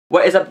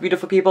What is up,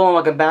 beautiful people, and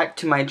welcome back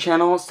to my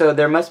channel. So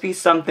there must be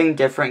something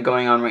different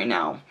going on right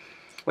now.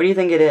 What do you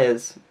think it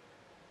is?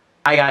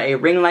 I got a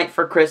ring light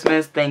for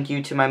Christmas. Thank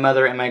you to my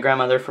mother and my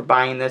grandmother for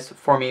buying this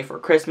for me for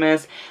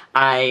Christmas.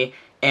 I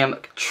am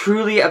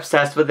truly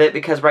obsessed with it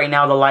because right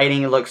now the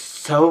lighting looks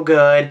so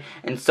good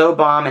and so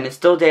bomb, and it's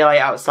still daylight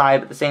outside,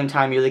 but at the same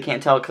time you really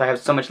can't tell because I have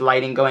so much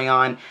lighting going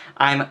on.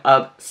 I'm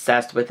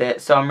obsessed with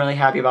it, so I'm really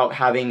happy about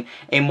having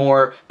a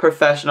more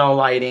professional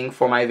lighting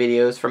for my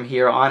videos from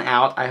here on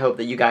out. I hope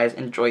that you guys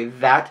enjoy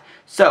that.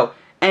 So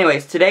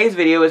anyways, today's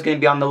video is going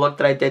to be on the look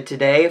that I did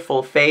today,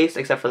 full face,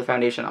 except for the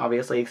foundation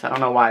obviously, because I don't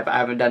know why, but I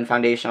haven't done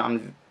foundation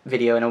on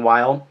video in a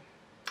while.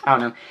 I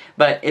don't know,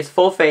 but it's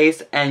full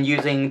face and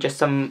using just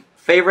some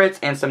favorites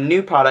and some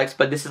new products,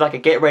 but this is like a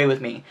get ready with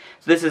me.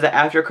 So this is an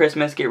after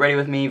Christmas get ready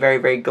with me, very,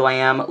 very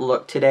glam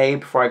look today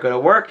before I go to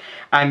work.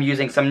 I'm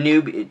using some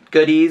new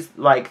goodies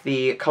like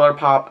the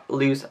Colourpop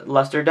Loose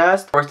Luster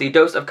Dust, of course the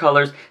Dose of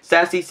Colors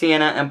Sassy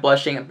Sienna and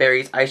Blushing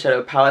Berries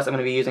eyeshadow palettes. I'm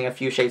going to be using a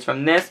few shades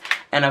from this,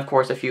 and of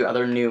course a few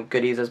other new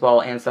goodies as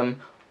well, and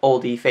some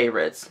oldie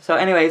favorites. So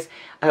anyways,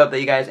 I hope that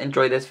you guys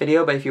enjoyed this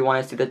video, but if you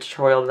want to see the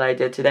tutorial that I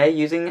did today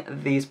using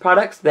these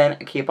products, then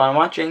keep on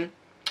watching.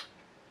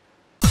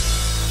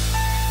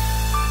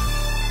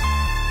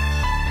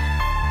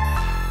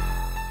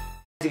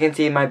 As you can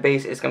see, my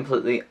base is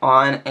completely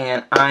on,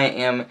 and I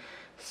am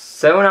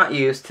so not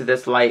used to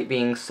this light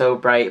being so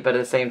bright, but at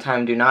the same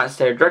time do not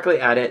stare directly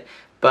at it.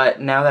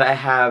 But now that I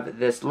have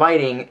this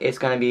lighting, it's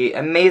going to be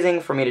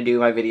amazing for me to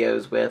do my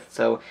videos with,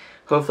 so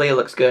hopefully it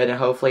looks good and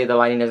hopefully the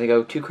lighting doesn't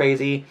go too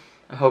crazy.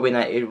 I'm hoping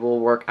that it will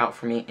work out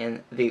for me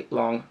in the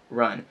long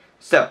run.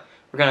 So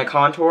we're going to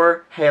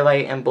contour,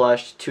 highlight, and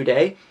blush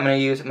today. I'm going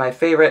to use my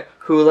favorite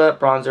Hoola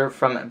bronzer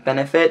from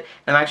Benefit.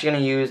 I'm actually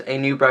going to use a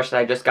new brush that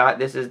I just got.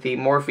 This is the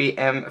Morphe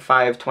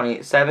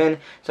M527.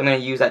 So I'm going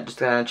to use that just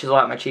to kind of chisel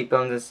out my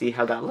cheekbones and see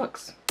how that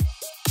looks.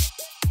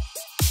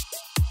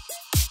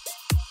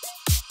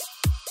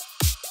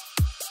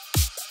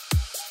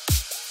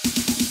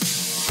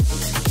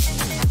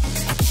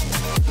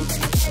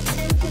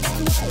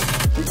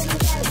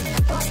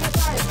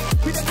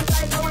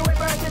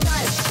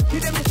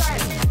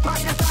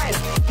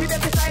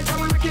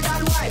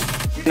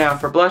 Now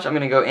for blush, I'm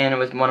going to go in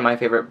with one of my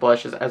favorite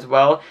blushes as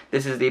well.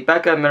 This is the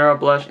Becca Mineral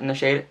Blush in the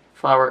shade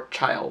Flower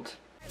Child.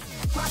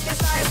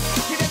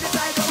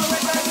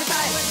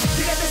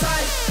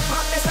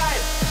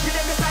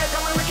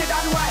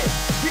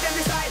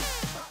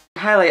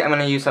 Highlight, I'm going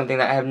to use something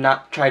that I have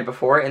not tried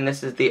before, and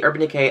this is the Urban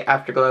Decay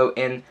Afterglow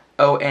in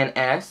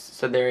ONS.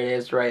 So there it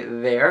is right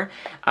there.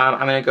 I'm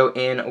going to go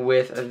in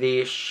with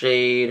the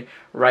shade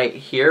right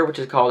here, which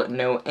is called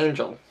No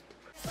Angel.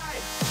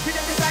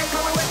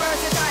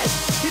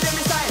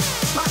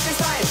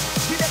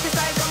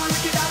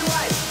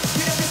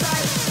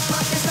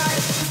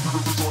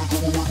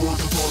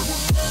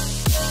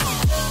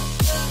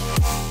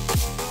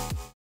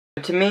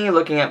 To me,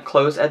 looking up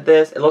close at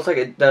this, it looks like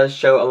it does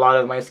show a lot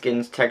of my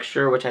skin's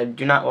texture, which I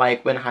do not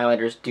like when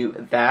highlighters do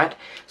that.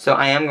 So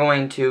I am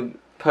going to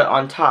put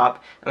on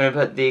top, I'm going to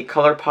put the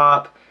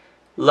Colourpop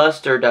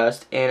Luster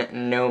Dust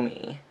in Know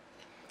Me.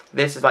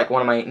 This is like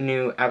one of my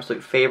new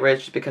absolute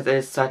favorites just because it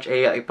is such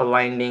a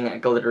blinding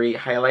glittery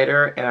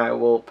highlighter, and I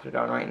will put it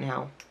on right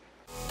now.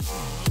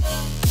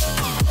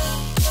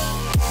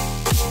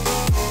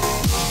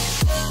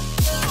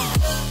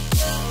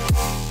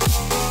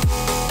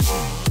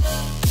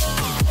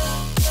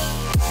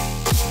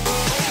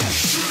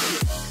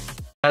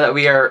 Now that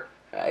we are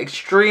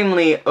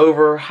extremely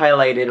over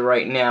highlighted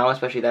right now,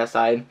 especially that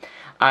side,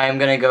 I'm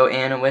going to go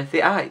in with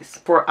the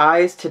eyes. For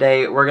eyes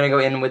today, we're going to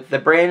go in with the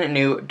brand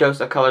new Dose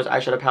of Colors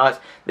eyeshadow palettes.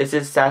 This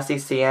is Sassy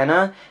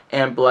Sienna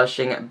and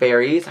Blushing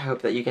Berries. I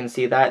hope that you can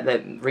see that.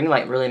 That ring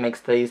light really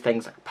makes these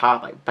things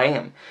pop like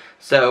bam.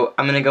 So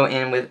I'm going to go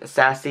in with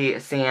Sassy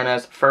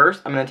Sienna's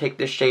first. I'm going to take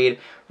this shade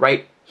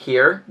right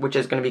here, which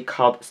is going to be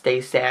called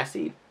Stay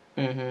Sassy.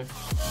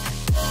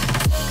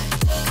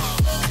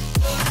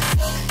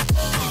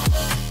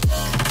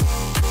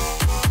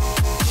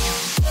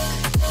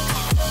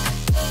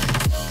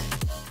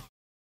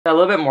 A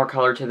little bit more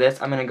color to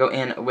this. I'm going to go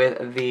in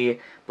with the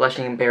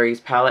Blushing Berries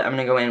palette. I'm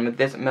going to go in with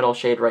this middle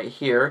shade right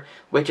here,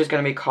 which is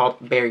going to be called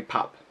Berry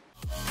Pop.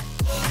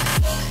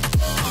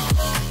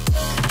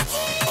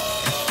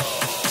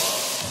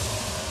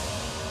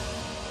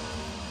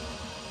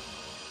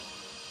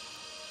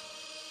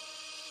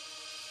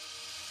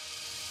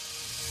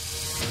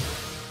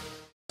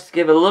 To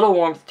give a little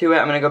warmth to it,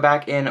 I'm going to go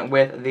back in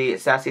with the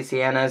Sassy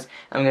Siennas.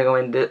 I'm going to go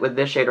in with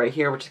this shade right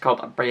here, which is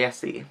called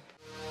Brassy.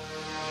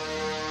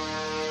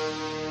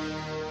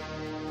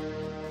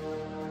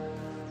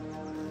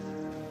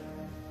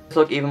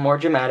 Look even more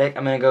dramatic.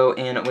 I'm going to go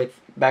in with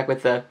back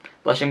with the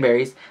Blushing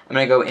Berries. I'm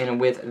going to go in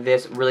with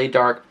this really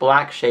dark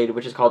black shade,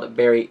 which is called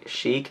Berry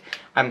Chic.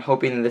 I'm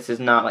hoping this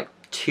is not like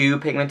too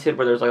pigmented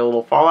where there's like a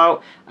little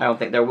fallout. I don't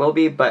think there will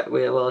be, but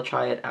we will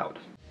try it out.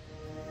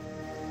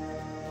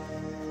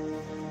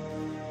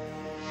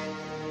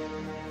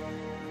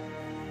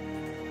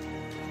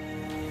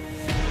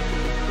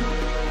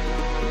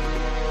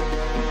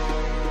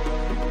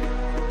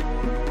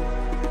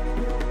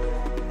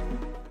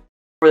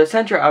 For the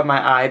center of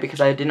my eye, because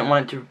I didn't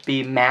want it to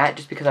be matte,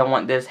 just because I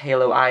want this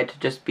halo eye to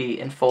just be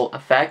in full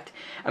effect,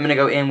 I'm going to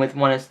go in with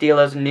one of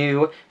Stila's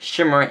new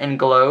Shimmer and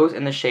Glows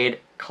in the shade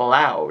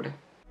Cloud.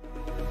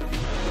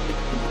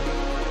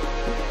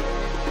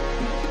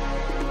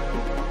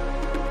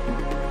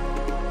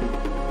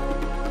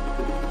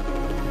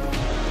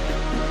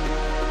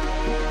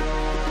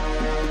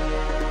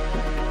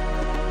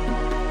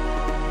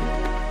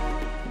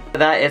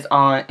 That is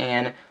on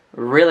and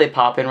really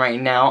popping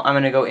right now. I'm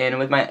going to go in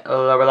with my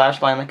lower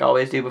lash line like I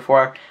always do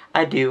before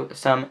I do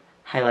some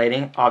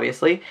highlighting,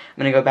 obviously. I'm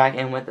going to go back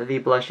in with the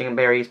Blushing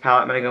Berries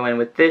palette. I'm going to go in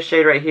with this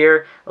shade right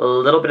here, a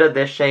little bit of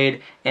this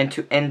shade, and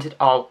to end it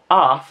all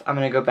off, I'm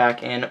going to go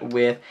back in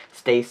with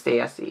Stay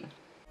Sassy.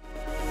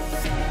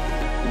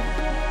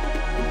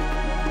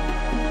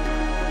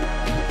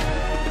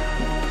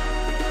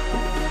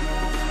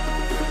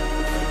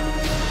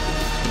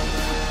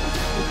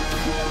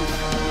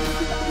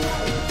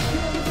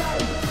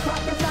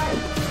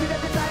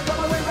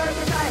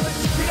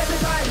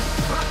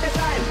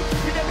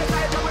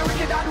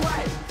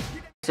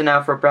 So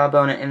now for brow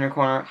bone and inner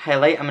corner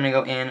highlight, I'm going to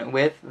go in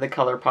with the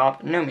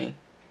Colourpop Know Me.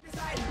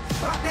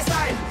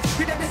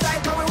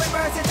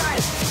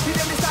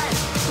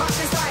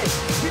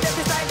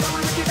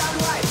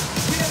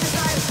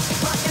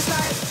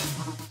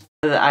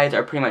 The eyes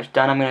are pretty much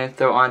done. I'm going to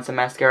throw on some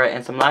mascara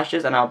and some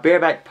lashes, and I'll be right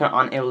back to put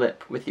on a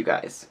lip with you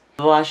guys.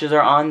 The lashes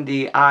are on,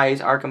 the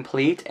eyes are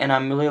complete, and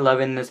I'm really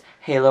loving this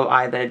halo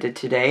eye that I did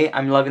today.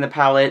 I'm loving the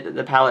palette.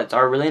 The palettes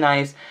are really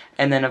nice,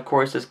 and then of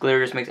course this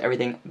glitter just makes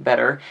everything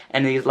better.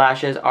 And these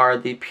lashes are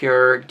the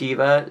Pure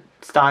Diva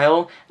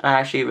style, and I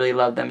actually really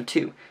love them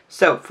too.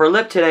 So for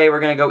lip today, we're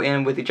going to go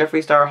in with the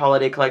Jeffree Star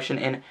Holiday Collection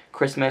in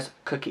Christmas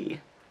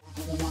Cookie.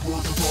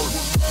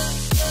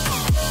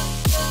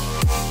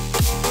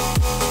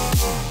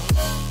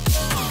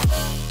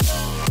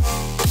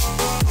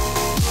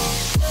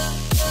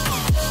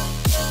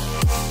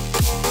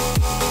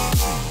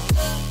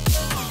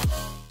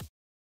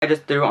 I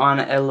just threw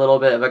on a little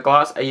bit of a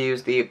gloss. I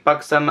used the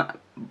Buxom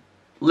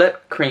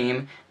Lip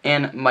Cream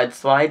in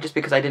Mudslide just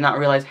because I did not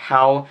realize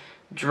how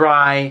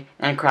dry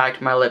and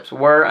cracked my lips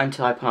were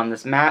until I put on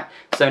this matte.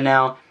 So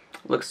now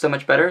it looks so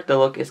much better. The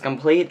look is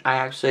complete. I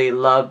actually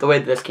love the way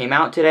that this came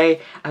out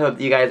today. I hope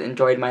that you guys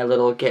enjoyed my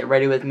little get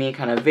ready with me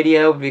kind of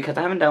video, because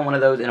I haven't done one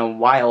of those in a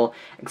while,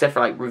 except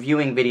for like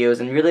reviewing videos,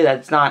 and really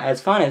that's not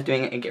as fun as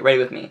doing a get ready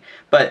with me.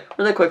 But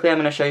really quickly, I'm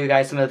going to show you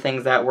guys some of the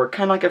things that were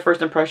kind of like a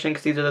first impression,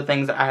 because these are the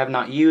things that I have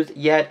not used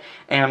yet,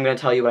 and I'm going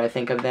to tell you what I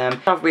think of them.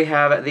 First off, we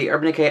have the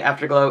Urban Decay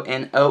Afterglow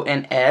in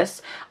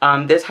ONS.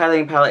 This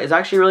highlighting palette is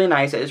actually really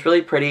nice. It's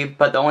really pretty,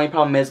 but the only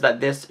problem is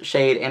that this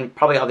shade, and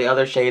probably all the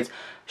other shades,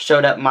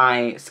 showed up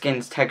my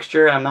skin's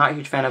texture. I'm not a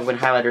huge fan of when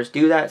highlighters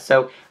do that,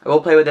 so I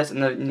will play with this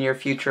in the near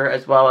future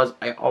as well as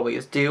I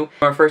always do.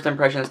 From a first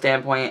impression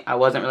standpoint, I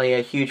wasn't really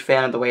a huge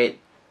fan of the way it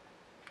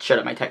showed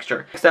up my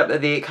texture. Next up,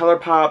 the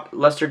Colourpop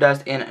Luster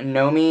Dust in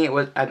Know Me,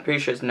 I'm pretty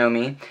sure it's Know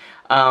Me,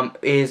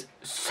 is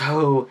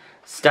so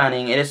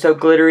stunning. It is so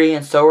glittery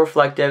and so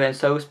reflective and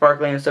so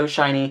sparkly and so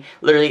shiny.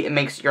 Literally, it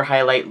makes your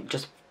highlight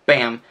just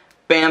bam,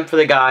 bam for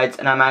the guides,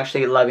 and I'm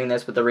actually loving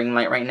this with the ring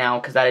light right now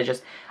because that is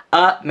just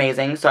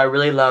amazing. So I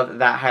really love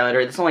that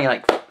highlighter. It's only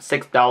like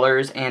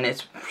 $6 and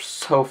it's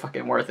so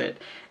fucking worth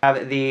it. I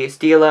have the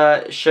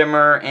Stila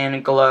Shimmer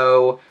and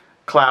Glow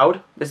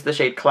Cloud. This is the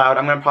shade Cloud.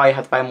 I'm gonna probably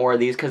have to buy more of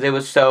these because it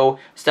was so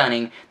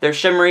stunning. They're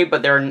shimmery,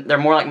 but they're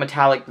more like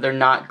metallic. They're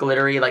not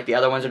glittery like the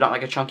other ones. They're not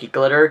like a chunky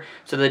glitter,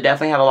 so they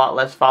definitely have a lot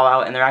less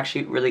fallout, and they're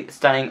actually really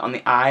stunning on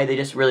the eye. They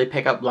just really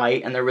pick up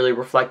light, and they're really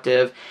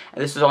reflective.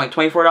 And this is only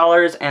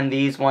 $24, and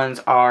these ones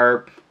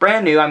are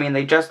brand new. I mean,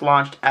 they just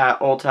launched at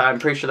Ulta. I'm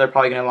pretty sure they're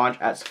probably going to launch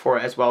at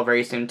Sephora as well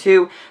very soon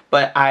too,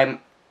 but I'm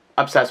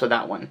obsessed with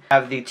that one. I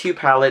have the two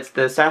palettes,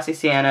 the Sassy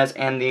Siennas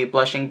and the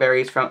Blushing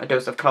Berries from A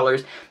Dose of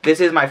Colors. This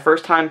is my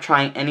first time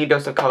trying any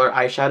Dose of Color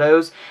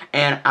eyeshadows,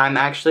 and I'm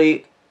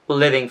actually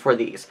living for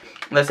these.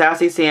 The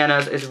Sassy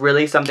Siennas is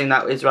really something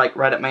that is like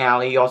right up my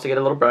alley. You also get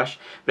a little brush,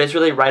 but it's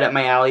really right up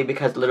my alley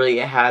because literally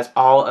it has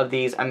all of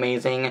these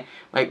amazing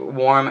like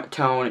warm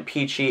tone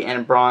peachy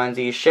and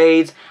bronzy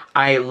shades.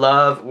 I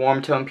love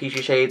warm tone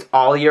peachy shades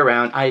all year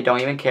round. I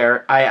don't even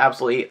care. I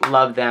absolutely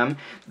love them.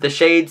 The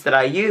shades that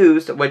I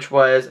used, which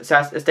was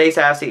Stay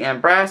Sassy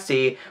and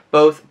Brassy,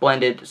 both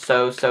blended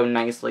so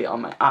nicely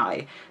on my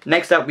eye.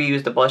 Next up, we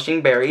used the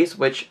Blushing Berries,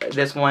 which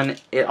this one,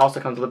 it also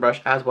comes with a brush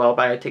as well,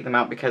 but I take them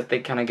out because they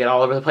kind of get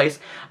all over the place.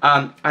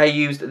 I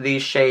used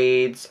these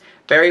shades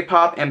Berry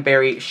Pop and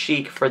Berry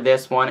Chic for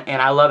this one,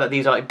 and I love that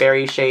these are like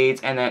berry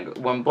shades, and then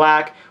one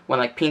black, one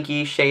like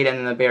pinky shade, and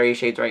then the berry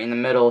shades right in the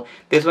middle.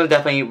 This one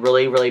definitely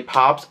really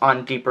pops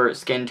on deeper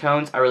skin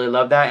tones. I really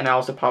love that, and it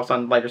also pops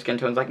on lighter skin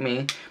tones like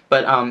me,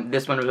 but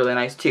this one was really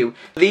nice too.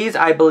 These,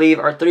 I believe,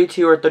 are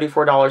 $32 or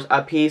 $34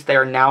 a piece. They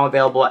are now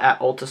available at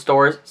Ulta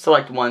stores,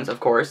 select ones of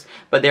course,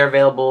 but they're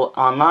available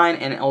online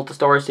and in Ulta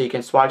stores, so you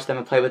can swatch them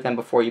and play with them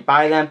before you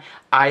buy them.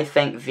 I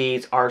think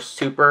these are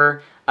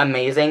super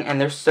amazing,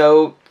 and they're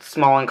so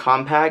small and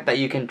compact that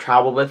you can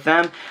travel with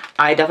them.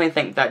 I definitely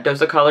think that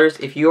Dose of Colors,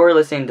 if you are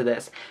listening to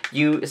this,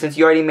 since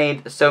you already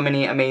made so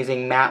many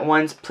amazing matte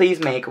ones, please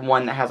make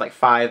one that has like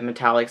 5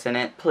 metallics in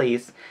it,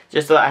 please.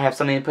 Just so that I have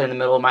something to put in the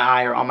middle of my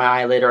eye or on my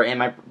eyelid or in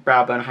my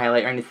brow bone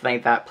highlight or anything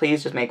like that.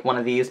 Please just make one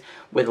of these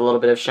with a little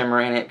bit of shimmer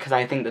in it, because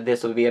I think that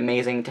this would be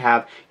amazing to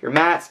have your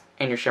mattes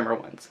and your shimmer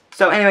ones.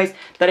 So anyways,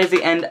 that is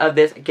the end of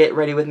this Get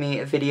Ready With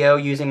Me video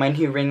using my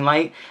new ring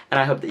light, and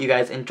I hope that you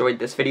guys enjoyed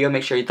this video.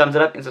 Make sure you thumbs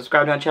it up and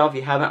subscribe to my channel if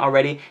you haven't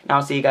already, and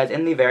I'll see you guys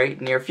in the very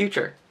near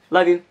future.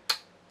 Love you.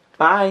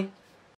 Bye.